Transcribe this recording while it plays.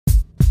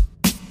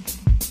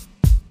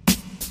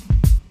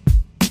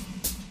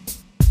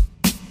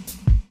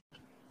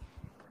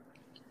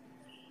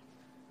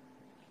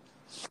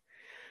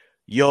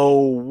Yo,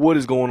 what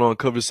is going on,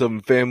 Cover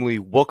 7 family?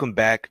 Welcome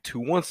back to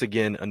once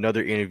again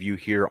another interview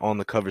here on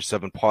the Cover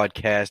 7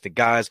 podcast. And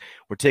guys,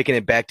 we're taking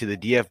it back to the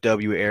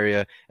DFW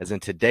area, as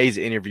in today's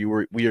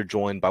interview, we are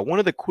joined by one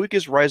of the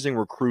quickest rising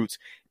recruits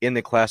in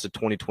the class of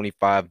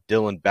 2025,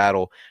 Dilan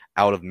Battle,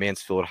 out of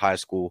Mansfield High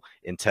School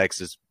in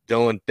Texas.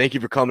 Dylan, thank you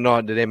for coming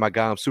on today, my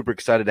guy. I'm super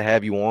excited to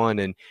have you on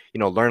and,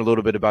 learn a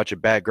little bit about your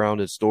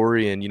background and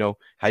story and,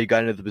 how you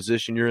got into the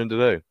position you're in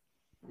today.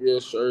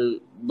 Yes, sir.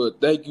 But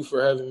thank you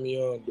for having me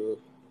on, though.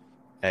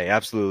 Hey,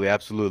 absolutely,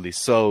 absolutely.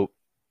 So,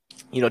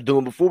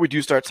 Dylan, before we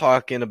do start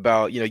talking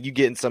about, you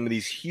getting some of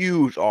these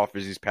huge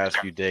offers these past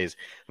few days,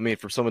 I mean,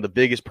 from some of the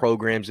biggest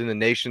programs in the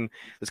nation,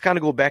 let's kind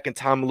of go back in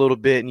time a little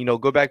bit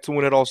and, go back to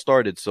when it all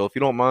started. So if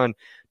you don't mind,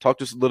 talk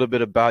to us a little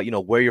bit about,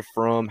 where you're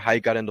from, how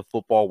you got into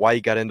football, why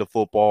you got into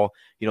football,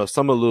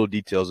 some of the little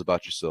details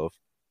about yourself.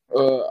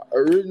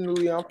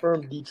 Originally, I'm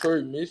from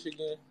Detroit,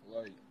 Michigan.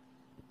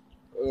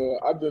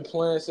 I've been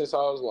playing since I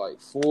was,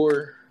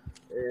 4,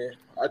 and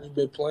I just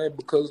been playing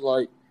because,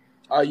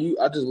 I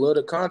just love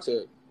the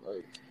contact.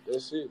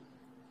 That's it.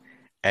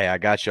 Hey, I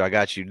got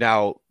you.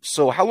 Now,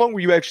 so how long were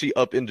you actually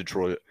up in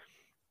Detroit?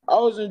 I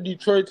was in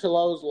Detroit till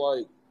I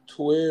was,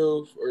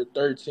 12 or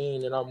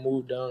 13, and I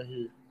moved down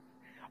here.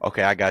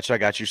 Okay, I got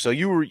you. So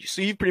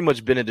you've pretty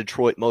much been in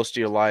Detroit most of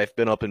your life,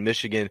 been up in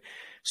Michigan.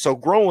 So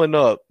growing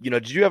up,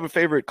 did you have a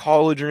favorite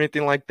college or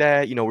anything like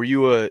that? Were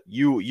you a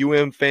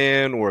UM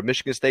fan or a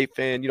Michigan State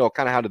fan? Kind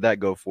of how did that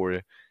go for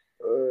you?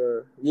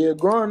 Yeah,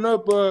 growing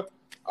up, I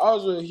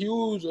was a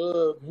huge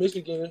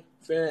Michigan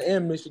fan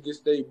and Michigan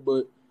State,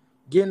 but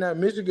getting that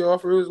Michigan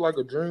offer, it was like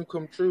a dream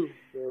come true.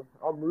 So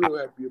I'm real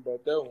happy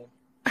about that one.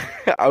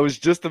 I was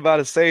just about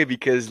to say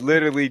because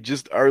literally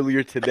just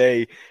earlier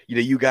today,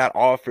 you got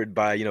offered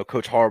by,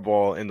 Coach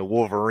Harbaugh and the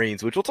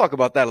Wolverines, which we'll talk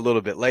about that a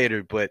little bit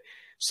later. But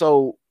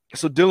so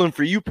Dylan,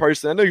 for you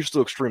personally, I know you're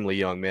still extremely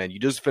young, man. You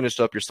just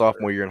finished up your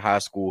sophomore year in high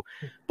school.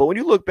 But when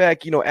you look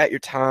back, at your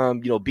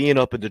time, being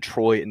up in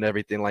Detroit and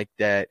everything like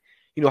that,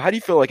 how do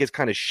you feel like it's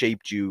kind of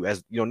shaped you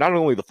as, not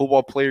only the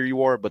football player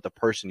you are, but the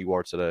person you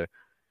are today?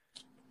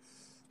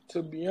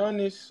 To be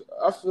honest,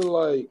 I feel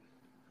like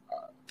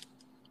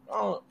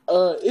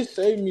it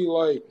saved me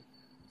I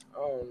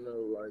don't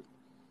know,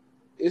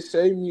 it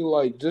saved me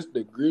just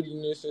the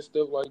grittiness and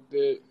stuff like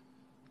that.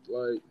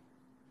 Like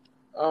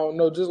I don't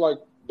know, just like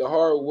the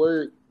hard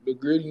work, the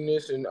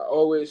grittiness, and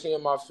always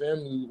seeing my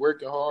family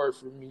working hard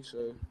for me.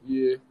 So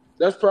yeah,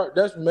 that's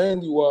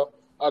mainly why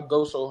I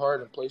go so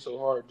hard and play so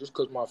hard, just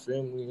cause my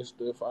family and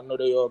stuff. I know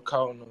they all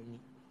counting on me.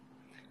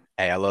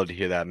 Hey, I love to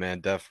hear that,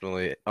 man.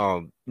 Definitely.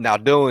 Now,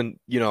 Dylan,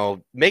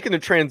 making the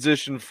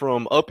transition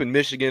from up in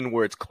Michigan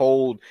where it's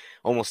cold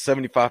almost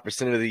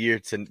 75% of the year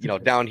to,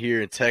 down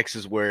here in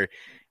Texas where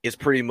it's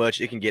pretty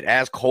much it can get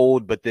as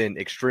cold but then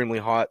extremely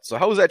hot. So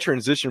how was that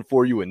transition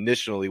for you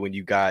initially when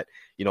you got,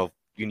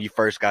 when you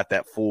first got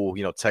that full,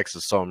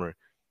 Texas summer?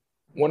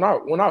 When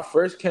I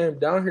first came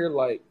down here,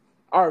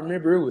 I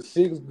remember it was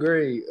sixth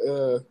grade.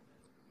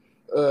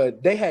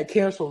 They had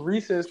canceled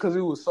recess because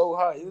it was so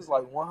hot. It was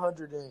like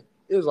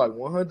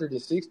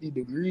 160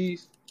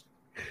 degrees.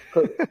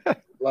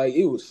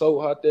 It was so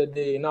hot that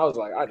day, and I was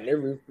like, I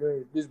never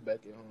experienced this back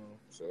at home.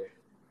 So,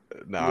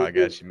 Nah, I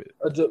got you.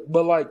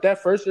 But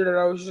that first year that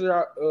I was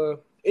here,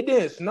 it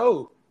didn't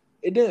snow.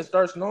 It didn't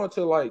start snowing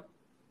until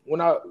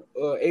when I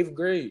eighth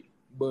grade.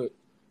 But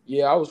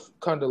yeah, I was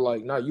kind of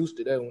not used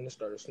to that when it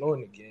started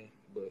snowing again.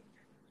 But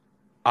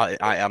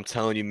I'm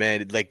telling you,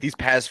 man, like these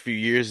past few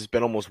years, it's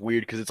been almost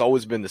weird because it's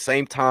always been the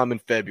same time in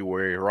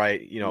February,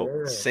 right? yeah,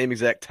 Same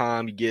exact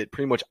time you get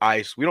pretty much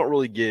ice. We don't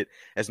really get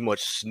as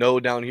much snow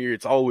down here.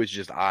 It's always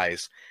just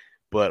ice.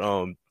 But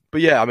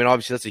yeah, I mean,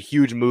 obviously that's a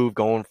huge move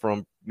going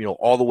from,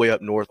 all the way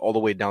up north, all the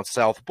way down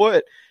south.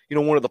 But,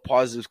 one of the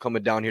positives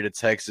coming down here to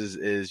Texas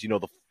is,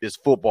 is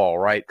football,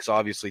 right? Because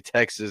obviously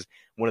Texas,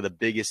 one of the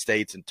biggest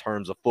states in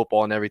terms of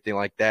football and everything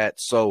like that.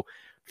 So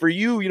for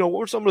you, what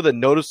were some of the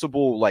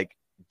noticeable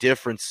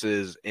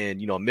differences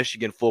in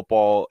Michigan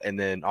football and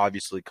then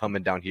obviously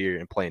coming down here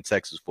and playing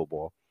Texas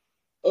football?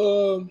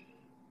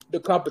 the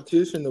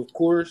competition, of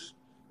course,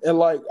 and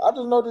I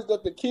just noticed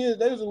that the kids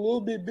they was a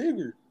little bit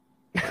bigger.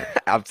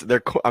 I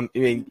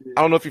mean,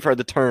 I don't know if you've heard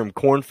the term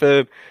corn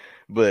fed,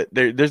 but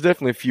there's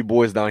definitely a few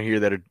boys down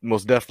here that are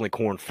most definitely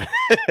corn fed.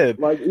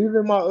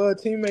 Even my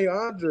teammate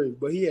Andre,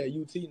 but he at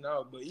UT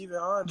now. But even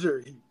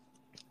Andre, he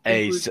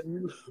Hey, pretty.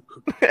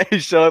 hey,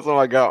 shout out to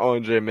my guy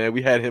Andre, man.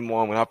 We had him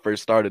on when I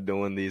first started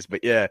doing these,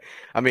 but yeah,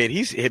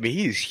 he's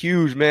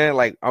huge,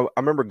 man. I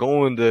remember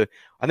going to,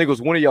 I think it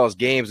was one of y'all's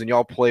games and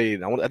y'all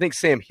played. I think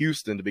Sam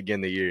Houston to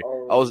begin the year.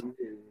 I was,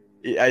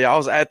 Yeah. yeah, I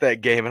was at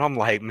that game and I'm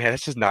like, man,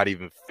 that's just not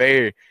even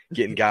fair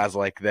getting guys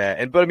like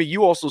that. But I mean,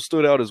 you also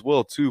stood out as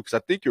well too, because I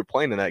think you're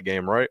playing in that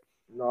game, right?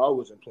 No, I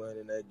wasn't playing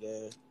in that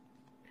game.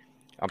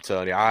 I'm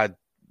telling you,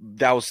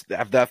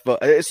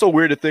 it's so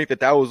weird to think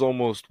that was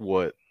almost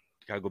what.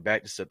 Got to go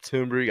back to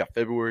September. You got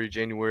February,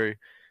 January,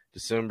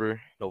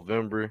 December,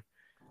 November,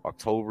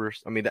 October.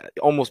 I mean,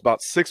 almost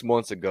about 6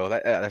 months ago.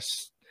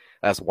 That's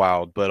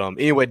wild. But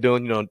anyway,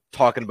 Dylan,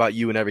 talking about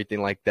you and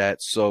everything like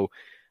that. So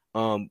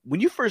When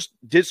you first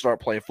did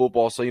start playing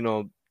football,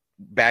 so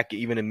back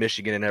even in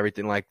Michigan and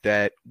everything like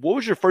that, what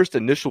was your first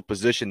initial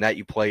position that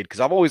you played? Because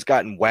I've always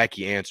gotten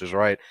wacky answers,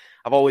 right?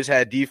 I've always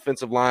had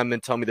defensive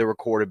linemen tell me they were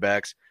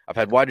quarterbacks. I've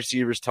had wide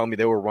receivers tell me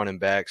they were running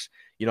backs.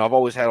 I've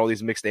always had all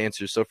these mixed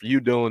answers. So for you,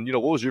 Dylan,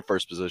 what was your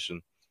first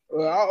position?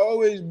 I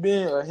always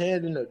been a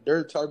hand in the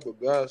dirt type of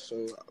guy.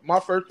 So my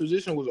first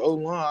position was O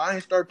line. I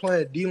ain't start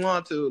playing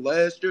D-line till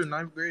last year,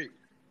 ninth grade.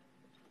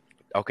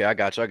 Okay, I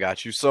got you. I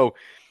got you. So,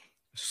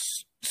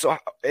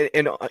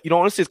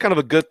 honestly, it's kind of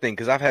a good thing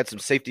because I've had some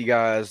safety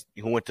guys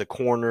who went to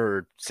corner,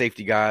 or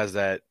safety guys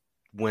that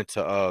went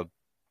to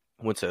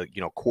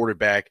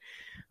quarterback.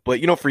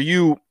 But for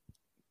you,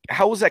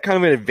 how was that kind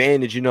of an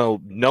advantage?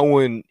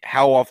 Knowing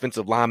how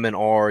offensive linemen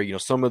are,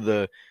 some of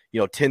the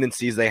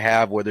tendencies they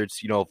have, whether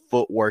it's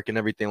footwork and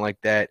everything like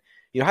that.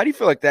 How do you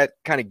feel like that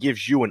kind of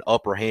gives you an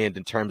upper hand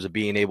in terms of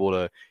being able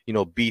to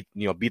beat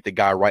the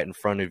guy right in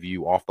front of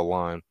you off the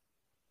line?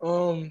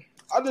 I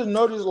just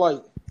noticed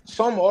like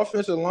some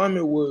offensive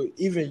linemen would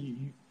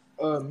even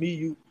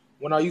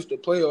when I used to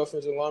play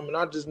offensive lineman,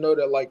 I just know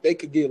that like they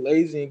could get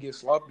lazy and get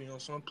sloppy on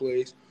some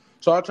plays.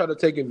 So I try to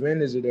take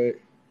advantage of that.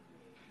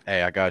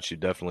 Hey, I got you.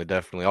 Definitely,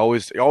 definitely.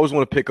 Always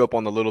want to pick up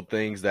on the little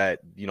things that,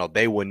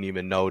 they wouldn't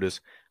even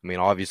notice. I mean,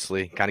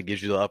 obviously, kind of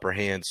gives you the upper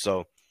hand.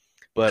 So,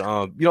 but,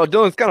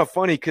 Dylan, it's kind of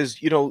funny because,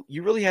 you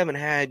really haven't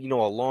had, a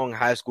long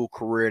high school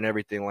career and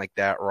everything like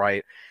that,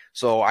 right?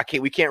 So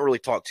we can't really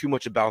talk too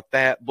much about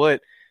that.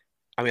 But,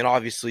 I mean,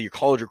 obviously, your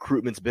college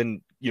recruitment's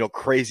been,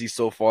 crazy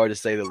so far, to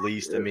say the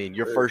least. I mean,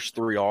 your first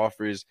three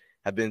offers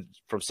have been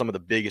from some of the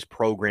biggest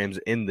programs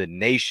in the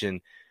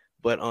nation.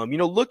 But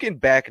looking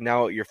back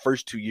now at your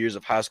first 2 years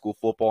of high school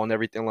football and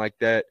everything like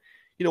that,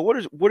 what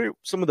are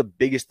some of the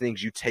biggest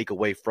things you take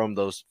away from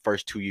those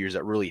first 2 years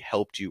that really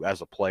helped you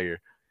as a player?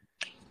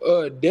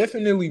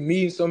 Definitely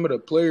meeting some of the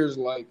players,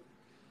 like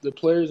the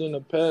players in the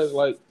past,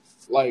 like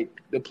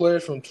the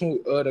players from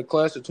the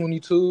class of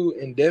 22,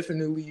 and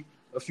definitely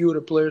a few of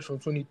the players from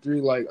 23,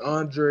 like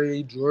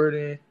Andre,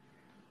 Jordan,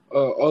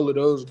 all of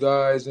those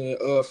guys, and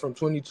from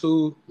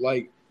 22,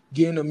 like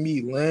getting to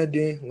meet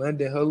Landon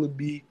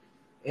Hullaby,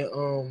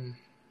 and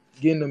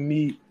getting to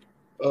meet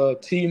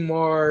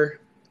T-Mar,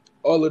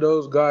 all of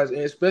those guys, and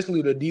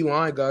especially the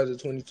D-line guys at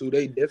 22,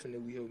 they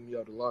definitely helped me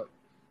out a lot.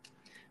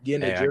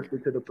 Getting Hey,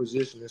 adjusted to the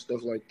position and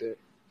stuff like that.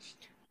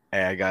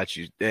 I got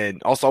you.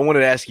 And also, I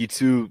wanted to ask you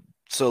too.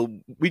 So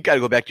we got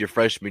to go back to your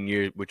freshman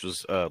year, which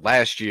was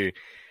last year.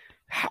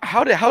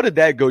 How did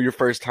that go? Your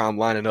first time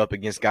lining up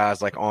against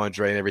guys like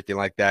Andre and everything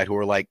like that, who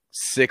are like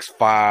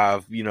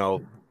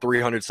 6'5",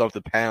 300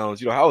 something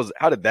pounds.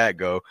 How did that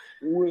go?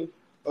 With,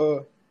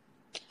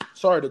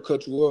 sorry to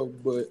cut you off,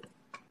 but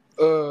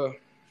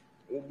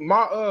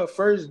my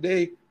first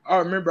day, I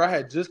remember I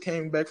had just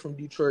came back from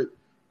Detroit.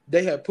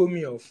 They had put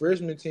me on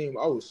freshman team.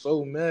 I was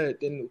so mad.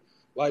 Then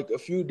like a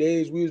few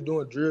days we was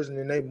doing drills and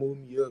then they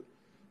moved me up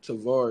to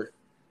VAR.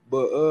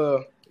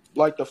 But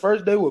like the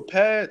first day with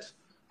pads,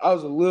 I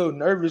was a little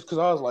nervous because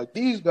I was like,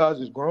 these guys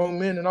is grown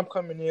men and I'm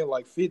coming in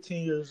like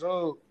 15 years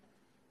old,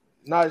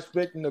 not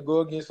expecting to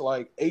go against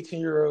like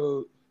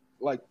 18-year-old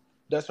like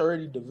that's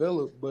already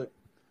developed. But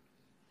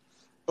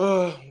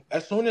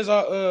as soon as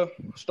I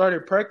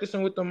started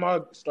practicing with them, I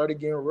started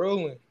getting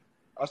rolling.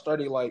 I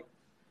started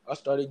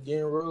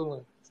getting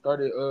rolling.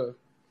 Started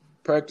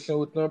practicing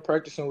with them,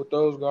 practicing with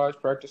those guys,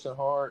 practicing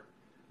hard.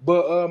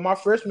 But my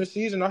freshman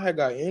season, I had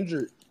got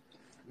injured,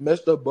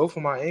 messed up both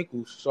of my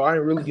ankles, so I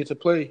didn't really get to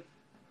play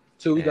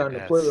till we got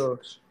Man, in the that's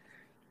playoffs.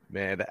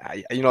 man.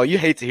 You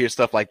hate to hear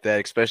stuff like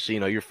that, especially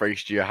your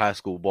first year of high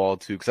school ball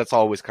too, because that's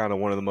always kind of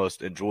one of the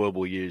most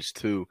enjoyable years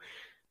too.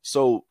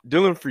 So,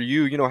 Dylan, for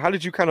you, how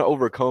did you kind of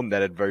overcome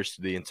that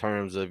adversity in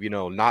terms of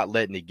not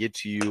letting it get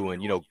to you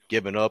and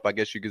giving up? I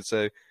guess you could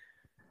say.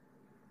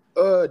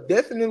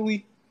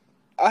 Definitely.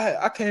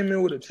 I came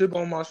in with a chip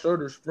on my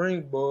shoulder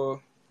spring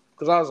ball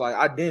because I was like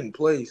I didn't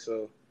play,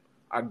 so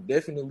I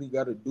definitely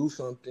got to do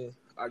something.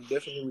 I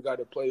definitely got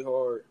to play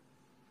hard.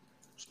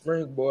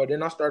 Spring ball.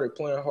 Then I started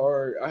playing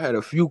hard. I had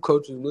a few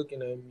coaches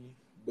looking at me,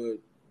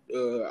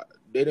 but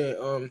they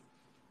didn't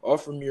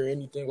offer me or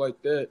anything like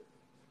that.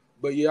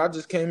 But yeah, I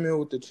just came in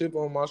with the chip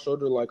on my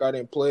shoulder, like I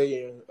didn't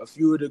play, and a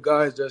few of the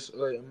guys that's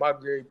in my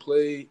grade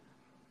played.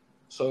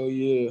 So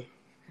yeah,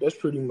 that's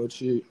pretty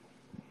much it.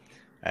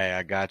 Hey,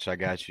 I got you. I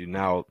got you.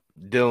 Now,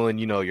 Dylan,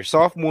 your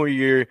sophomore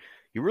year,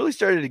 you really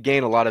started to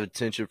gain a lot of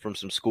attention from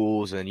some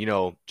schools, and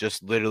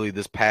just literally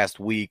this past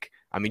week,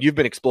 I mean, you've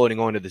been exploding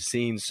onto the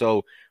scene.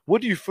 So,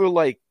 what do you feel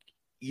like,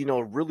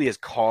 really has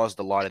caused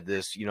a lot of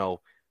this,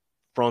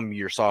 from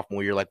your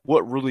sophomore year? Like,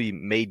 what really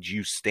made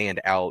you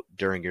stand out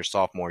during your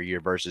sophomore year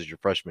versus your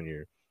freshman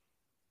year?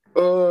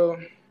 Uh,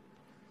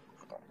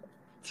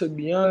 to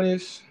be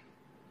honest,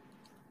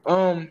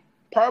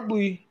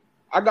 probably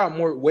I got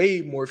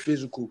way more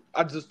physical.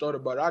 I just thought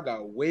about it. I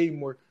got way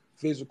more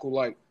physical.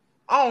 Like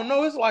I don't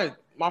know. It's like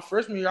my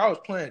freshman year, I was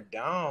playing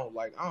down.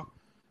 Like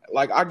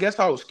I guess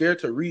I was scared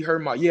to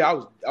re-hurt my.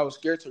 Yeah, I was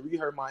scared to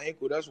re-hurt my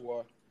ankle. That's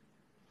why.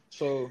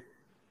 So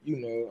I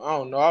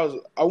don't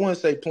know. I wouldn't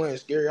say playing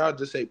scary. I'd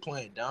just say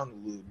playing down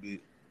a little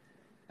bit.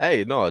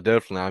 Hey, no,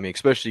 definitely. I mean,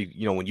 especially,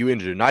 when you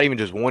injure not even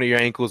just one of your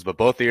ankles, but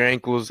both of your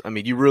ankles. I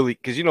mean, you really,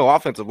 because,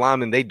 offensive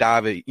linemen, they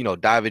dive at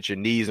your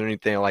knees or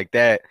anything like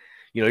that.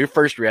 Your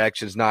first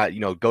reaction is not,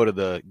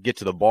 get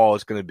to the ball.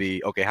 It's going to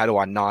be, okay, how do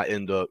I not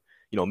end up,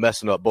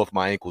 messing up both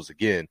my ankles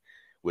again,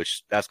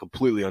 which that's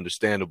completely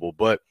understandable.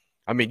 But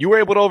I mean, you were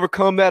able to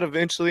overcome that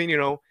eventually,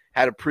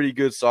 had a pretty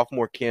good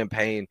sophomore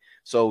campaign.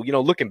 So,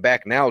 looking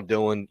back now,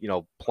 Dylan,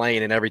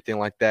 playing and everything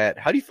like that,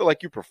 how do you feel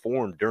like you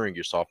performed during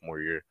your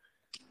sophomore year?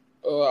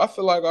 I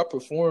feel like I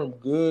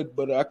performed good,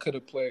 but I could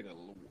have played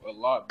a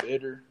lot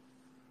better.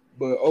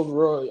 But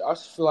overall, I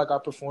feel like I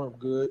performed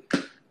good.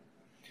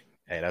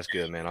 Hey, that's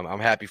good, man. I'm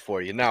happy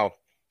for you. Now,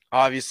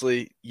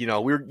 obviously, you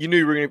knew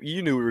we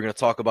were gonna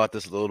talk about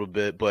this a little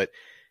bit, but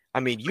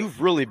I mean,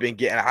 you've really been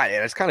getting.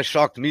 It's kind of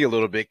shocked me a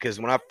little bit because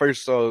when I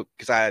first saw,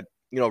 because I had,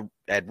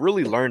 had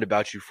really learned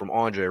about you from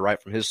Andre,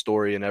 right, from his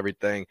story and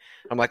everything.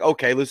 I'm like,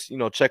 okay, let's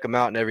check him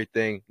out and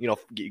everything.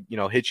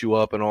 Hit you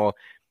up and all,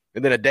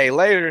 and then a day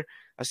later,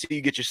 I see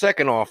you get your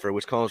second offer,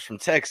 which comes from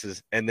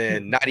Texas, and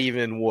then not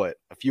even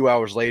a few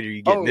hours later,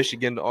 you get Oh,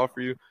 Michigan to offer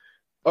you.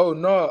 oh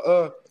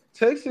no,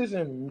 Texas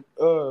and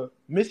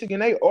Michigan,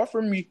 they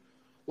offered me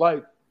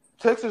like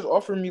Texas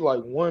offered me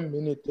like 1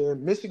 minute,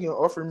 then Michigan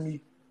offered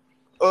me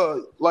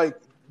like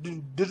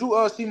did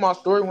you see my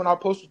story when I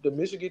posted the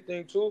Michigan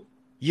thing too?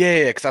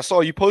 Yeah, because I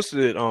saw you posted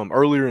it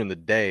earlier in the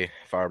day,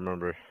 if I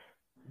remember.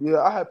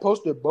 Yeah, I had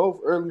posted both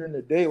earlier in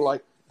the day.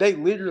 Like they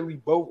literally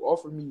both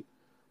offered me,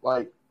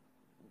 like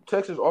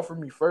Texas offered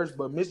me first,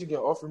 but Michigan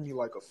offered me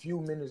like a few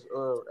minutes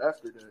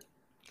after that.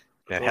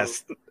 Man,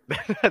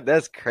 So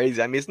that's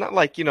crazy. I mean, it's not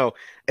like, and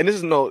this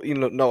is no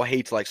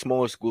hate to like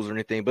smaller schools or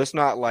anything, but it's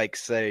not like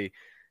say,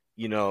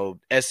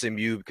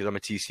 SMU, because I'm a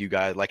TCU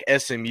guy, like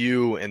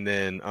SMU and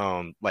then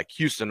like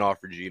Houston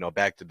offered you,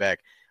 back to back.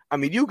 I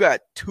mean, you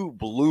got two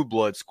blue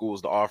blood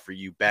schools to offer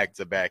you back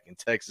to back in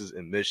Texas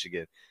and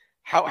Michigan.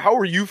 How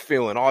are you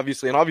feeling?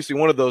 Obviously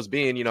one of those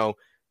being,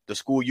 the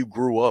school you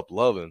grew up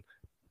loving.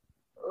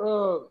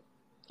 uh,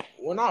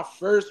 when I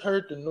first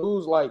heard the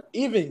news, like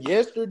even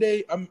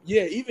yesterday,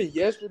 even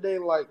yesterday,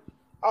 like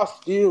I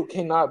still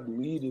cannot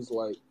believe this.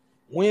 Like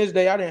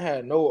Wednesday, I didn't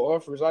have no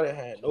offers. I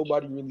didn't have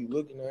nobody really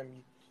looking at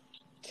me.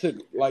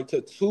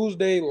 To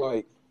Tuesday,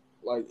 like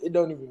it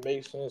don't even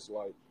make sense.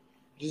 Like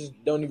just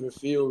don't even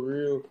feel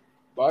real.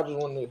 But I just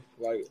want to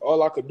like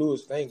all I could do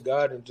is thank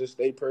God and just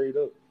stay prayed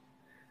up.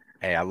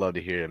 Hey, I love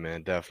to hear it,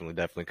 man. Definitely,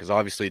 definitely. Because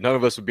obviously, none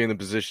of us would be in the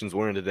positions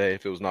we're in today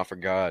if it was not for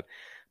God.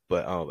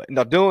 But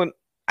now, Dylan,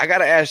 I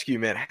gotta ask you,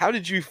 man, how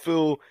did you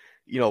feel,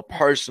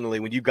 personally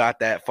when you got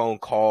that phone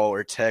call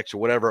or text or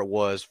whatever it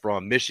was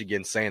from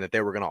Michigan saying that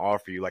they were gonna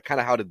offer you? Like, kind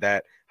of how did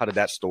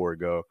that story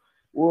go?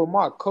 Well,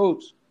 my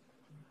coach,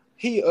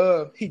 he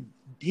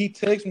he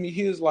texted me.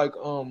 His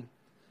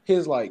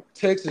like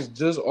Texas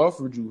just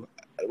offered you,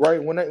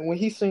 right? When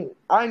he sent,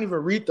 I didn't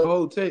even read the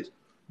whole text,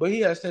 but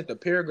he had sent the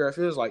paragraph.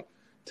 It was like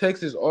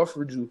Texas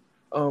offered you,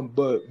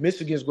 but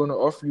Michigan's going to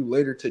offer you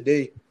later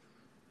today.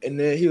 And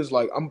then he was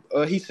like,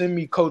 he sent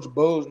me Coach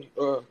Bo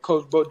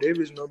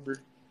Davis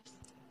number.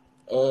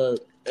 Uh,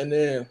 and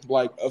then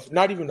like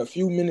not even a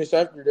few minutes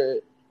after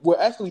that, well,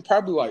 actually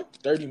probably like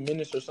 30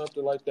 minutes or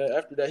something like that.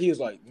 After that, he was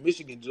like,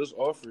 Michigan just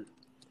offered.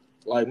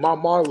 Like my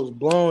mind was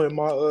blown, and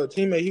my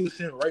teammate he was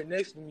sitting right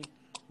next to me.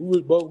 We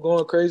was both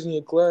going crazy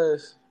in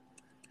class.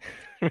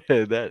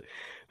 that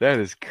that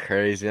is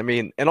crazy. I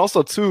mean, and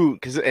also too,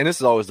 because and this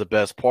is always the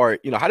best part.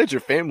 How did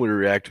your family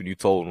react when you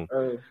told them?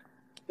 Uh,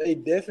 they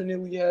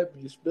definitely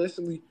happy,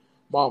 especially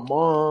my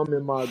mom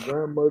and my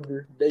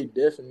grandmother. They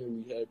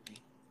definitely happy.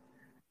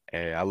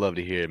 Hey, I love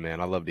to hear it,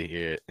 man. I love to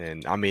hear it.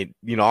 And I mean,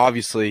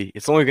 obviously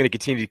it's only going to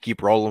continue to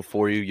keep rolling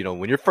for you.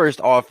 When your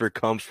first offer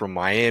comes from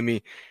Miami,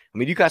 I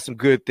mean, you got some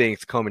good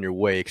things coming your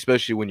way,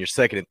 especially when your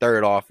second and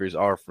third offers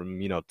are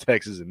from,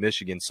 Texas and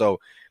Michigan. So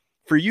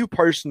for you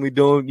personally,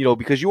 Dylan,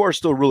 because you are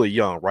still really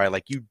young, right?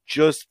 Like you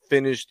just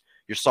finished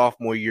your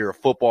sophomore year of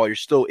football. You're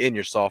still in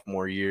your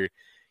sophomore year.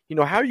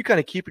 How are you kind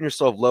of keeping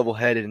yourself level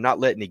headed and not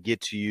letting it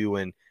get to you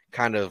and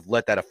kind of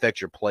let that affect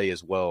your play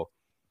as well?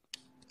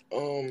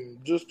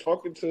 Just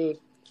talking to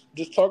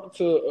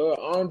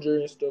Andre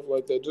and stuff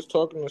like that. Just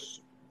talking to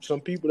some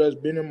people that's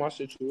been in my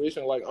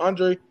situation. Like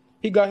Andre,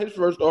 he got his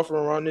first offer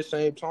around the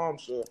same time,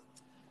 so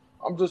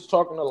I'm just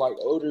talking to like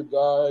older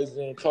guys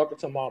and talking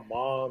to my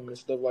mom and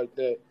stuff like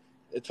that,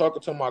 and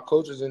talking to my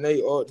coaches, and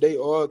they all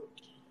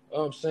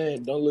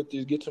saying don't let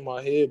this get to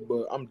my head,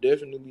 but I'm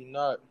definitely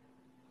not.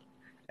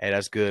 Hey,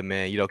 that's good,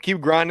 man.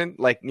 Keep grinding.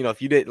 Like,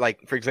 if you did,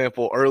 like, for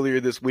example, earlier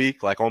this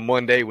week, like on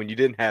Monday when you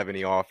didn't have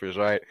any offers,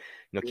 right?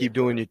 Keep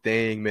doing your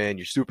thing, man.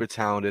 You're super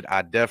talented.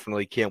 I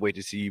definitely can't wait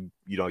to see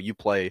you, you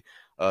play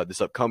this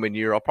upcoming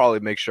year. I'll probably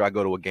make sure I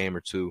go to a game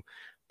or two.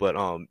 But,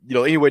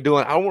 anyway,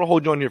 Dylan, I don't want to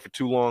hold you on here for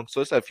too long. So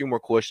let's have a few more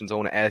questions I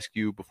want to ask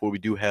you before we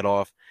do head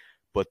off.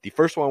 But the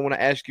first one I want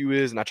to ask you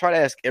is, and I try to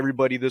ask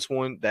everybody this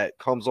one that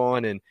comes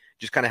on and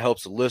just kind of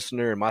helps the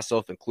listener and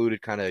myself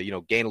included kind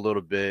of, gain a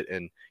little bit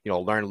and,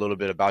 learn a little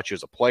bit about you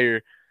as a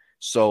player.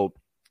 So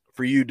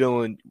for you,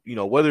 Dylan,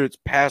 whether it's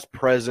past,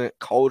 present,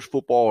 college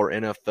football, or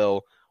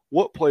NFL,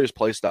 what player's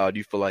play style do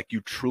you feel like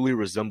you truly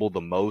resemble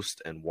the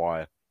most, and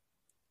why?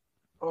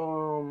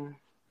 Um,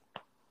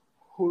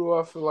 who do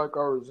I feel like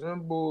I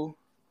resemble?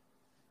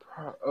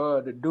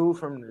 The dude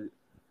from the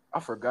I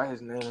forgot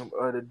his name.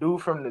 The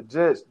dude from the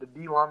Jets, the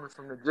D lineman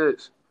from the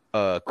Jets.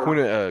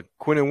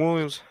 Quinn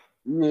Williams.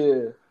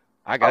 Yeah,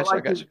 I I got you. I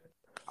like got his. you.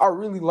 I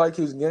really like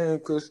his game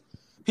because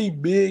he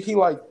big. He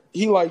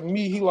like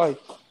me. Like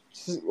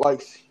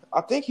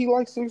I think he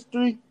like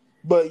 6'3",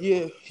 but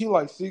yeah, he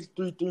like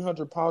 6'3",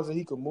 300 pounds, and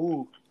he can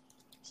move.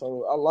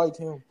 So I like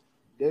him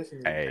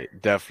definitely. Hey,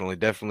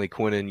 definitely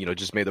Quinnen,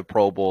 just made the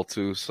Pro Bowl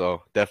too,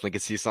 so definitely can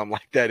see something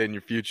like that in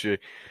your future.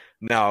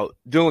 Now,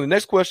 Dylan, the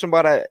next question I'm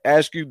about to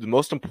ask you, the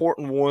most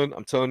important one,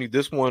 I'm telling you,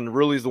 this one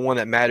really is the one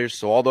that matters.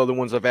 So all the other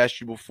ones I've asked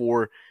you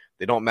before,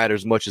 they don't matter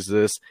as much as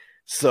this.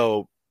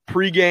 So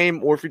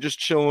pregame, or if you're just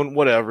chilling,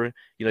 whatever,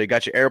 you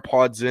got your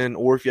AirPods in,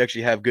 or if you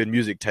actually have good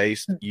music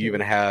taste, you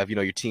even have,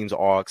 your team's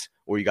aux,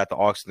 or you got the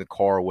aux in the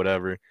car or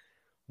whatever.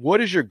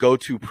 What is your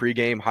go-to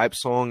pregame hype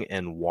song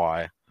and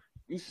why?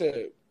 You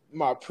said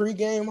my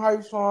pregame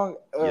hype song.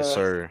 Yes,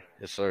 sir.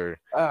 Yes, sir.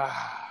 Uh,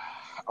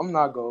 I'm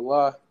not gonna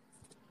lie.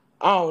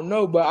 I don't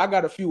know, but I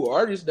got a few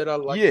artists that I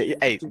like Yeah, to yeah.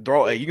 listen Hey,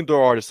 to. you can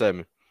throw artists at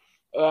me.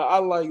 I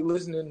like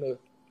listening to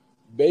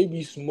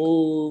Baby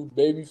Smooth,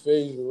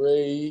 Babyface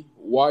Ray,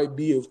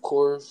 YB, of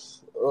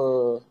course.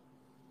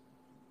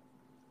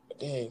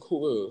 Dang,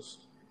 who else?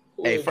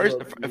 Hey, Who else first,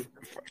 do I like?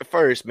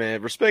 first,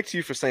 man, respect to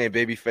you for saying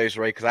Babyface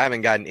Ray because I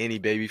haven't gotten any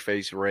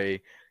Babyface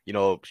Ray,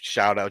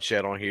 shout out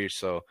yet on here.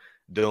 So,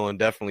 Dylan,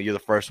 definitely you're the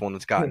first one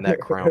that's gotten that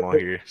crown on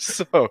here.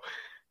 So,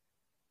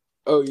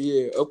 Oh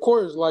yeah, of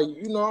course. Like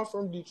I'm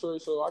from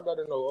Detroit, so I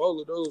gotta know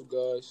all of those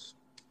guys.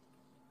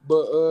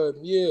 But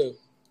yeah.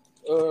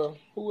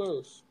 Who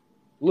else?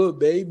 Lil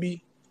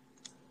Baby.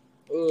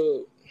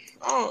 I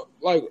don't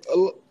like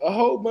a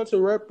whole bunch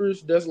of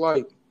rappers that's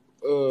like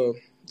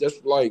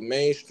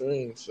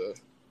mainstream. So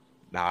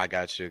nah, I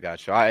got you.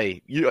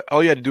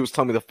 All you had to do was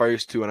tell me the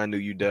first two, and I knew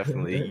you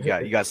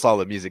got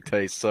solid music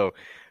taste. So,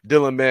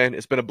 Dylan, man,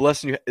 it's been a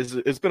blessing.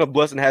 It's been a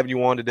blessing having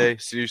you on today.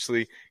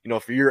 Seriously,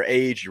 for your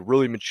age, you're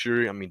really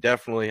mature. I mean,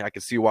 definitely, I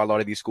can see why a lot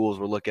of these schools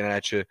were looking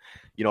at you.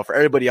 For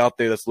everybody out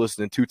there that's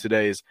listening to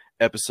today's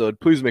episode,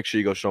 please make sure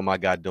you go show my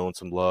guy Dylan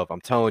some love. I'm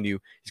telling you,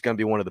 he's gonna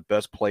be one of the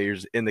best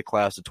players in the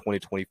class of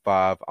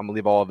 2025. I'm gonna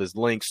leave all of his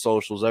links,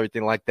 socials,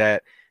 everything like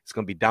that. It's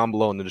gonna be down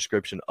below in the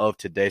description of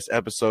today's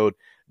episode.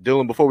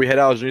 Dylan, before we head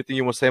out, is there anything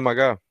you want to say, my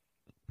guy?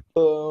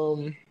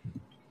 um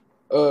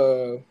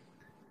uh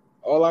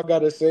all I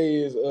gotta say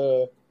is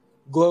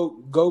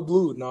go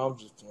blue. No, I'm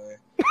just playing.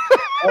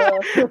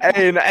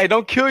 Hey,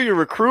 don't kill your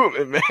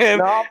recruitment, man.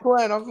 No, I'm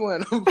playing.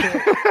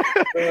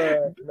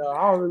 No,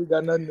 I don't really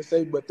got nothing to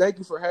say, but thank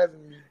you for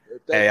having me. Hey,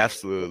 Thank you.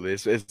 absolutely.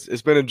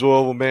 It's been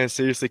enjoyable, man.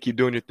 Seriously, keep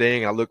doing your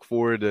thing. I look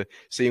forward to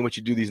seeing what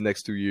you do these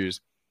next 2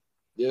 years.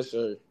 Yes,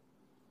 sir.